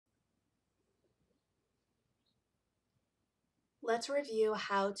Let's review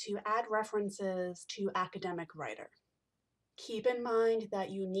how to add references to Academic Writer. Keep in mind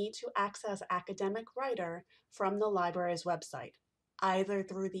that you need to access Academic Writer from the library's website, either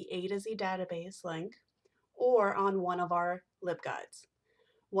through the A to Z database link or on one of our LibGuides.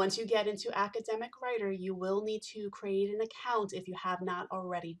 Once you get into Academic Writer, you will need to create an account if you have not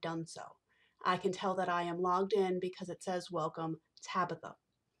already done so. I can tell that I am logged in because it says Welcome Tabitha.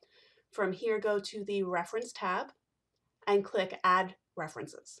 From here, go to the Reference tab and click Add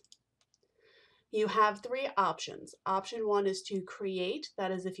References. You have three options. Option one is to create, that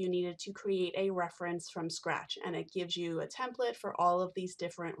is if you needed to create a reference from scratch, and it gives you a template for all of these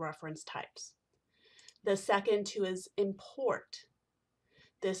different reference types. The second two is import.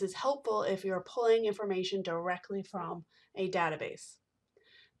 This is helpful if you're pulling information directly from a database.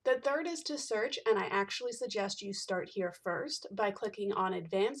 The third is to search, and I actually suggest you start here first by clicking on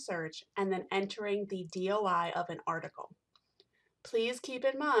Advanced Search and then entering the DOI of an article. Please keep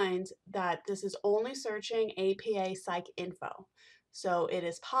in mind that this is only searching APA Psych Info, so it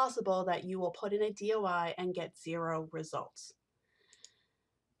is possible that you will put in a DOI and get 0 results.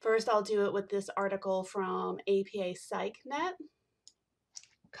 First, I'll do it with this article from APA PsychNet.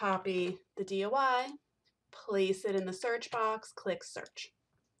 Copy the DOI, place it in the search box, click Search.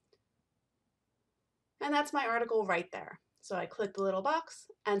 And that's my article right there. So I click the little box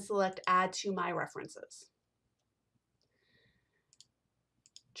and select Add to My References.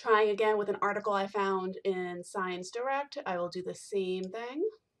 Trying again with an article I found in Science Direct, I will do the same thing.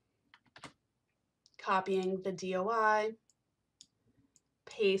 Copying the DOI,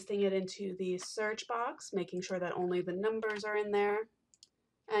 pasting it into the search box, making sure that only the numbers are in there,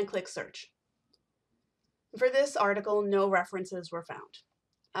 and click Search. For this article, no references were found.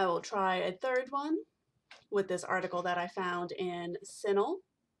 I will try a third one with this article that I found in CINAHL.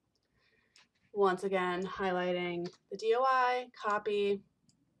 Once again, highlighting the DOI, copy,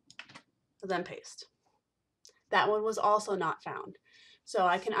 then paste. That one was also not found. So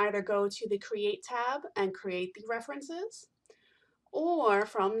I can either go to the Create tab and create the references, or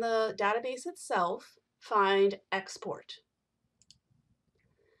from the database itself, find Export.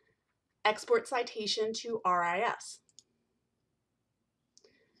 Export citation to RIS.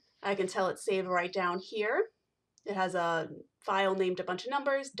 I can tell it's saved right down here. It has a file named a bunch of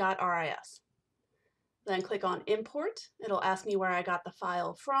numbers, .ris. Then click on Import. It'll ask me where I got the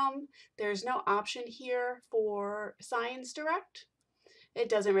file from. There's no option here for Science Direct. It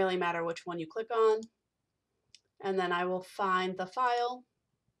doesn't really matter which one you click on. And then I will find the file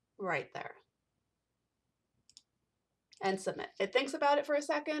right there and submit. It thinks about it for a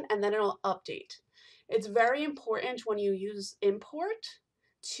second and then it'll update. It's very important when you use import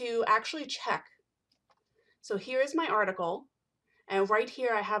to actually check. So here's my article. And right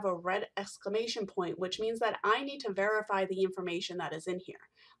here, I have a red exclamation point, which means that I need to verify the information that is in here.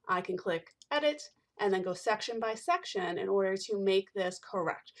 I can click Edit and then go section by section in order to make this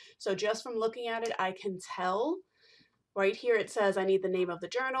correct. So just from looking at it, I can tell right here it says I need the name of the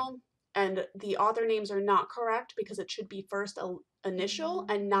journal, and the author names are not correct because it should be first initial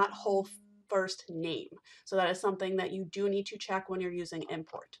and not whole first name. So that is something that you do need to check when you're using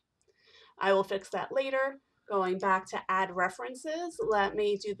import. I will fix that later. Going back to add references, let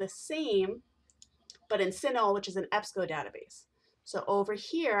me do the same, but in CINAHL, which is an EBSCO database. So over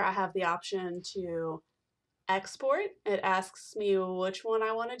here, I have the option to export. It asks me which one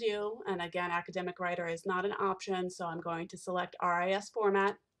I want to do. And again, Academic Writer is not an option, so I'm going to select RIS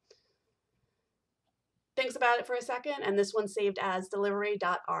format. Thinks about it for a second, and this one's saved as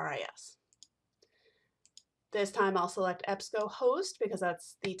delivery.ris. This time I'll select EBSCO host because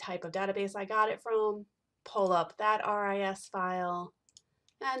that's the type of database I got it from. Pull up that RIS file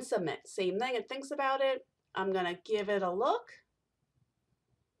and submit. Same thing, it thinks about it. I'm gonna give it a look.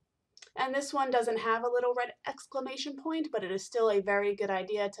 And this one doesn't have a little red exclamation point, but it is still a very good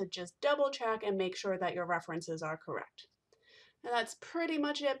idea to just double check and make sure that your references are correct. And that's pretty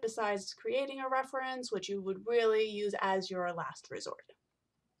much it besides creating a reference, which you would really use as your last resort.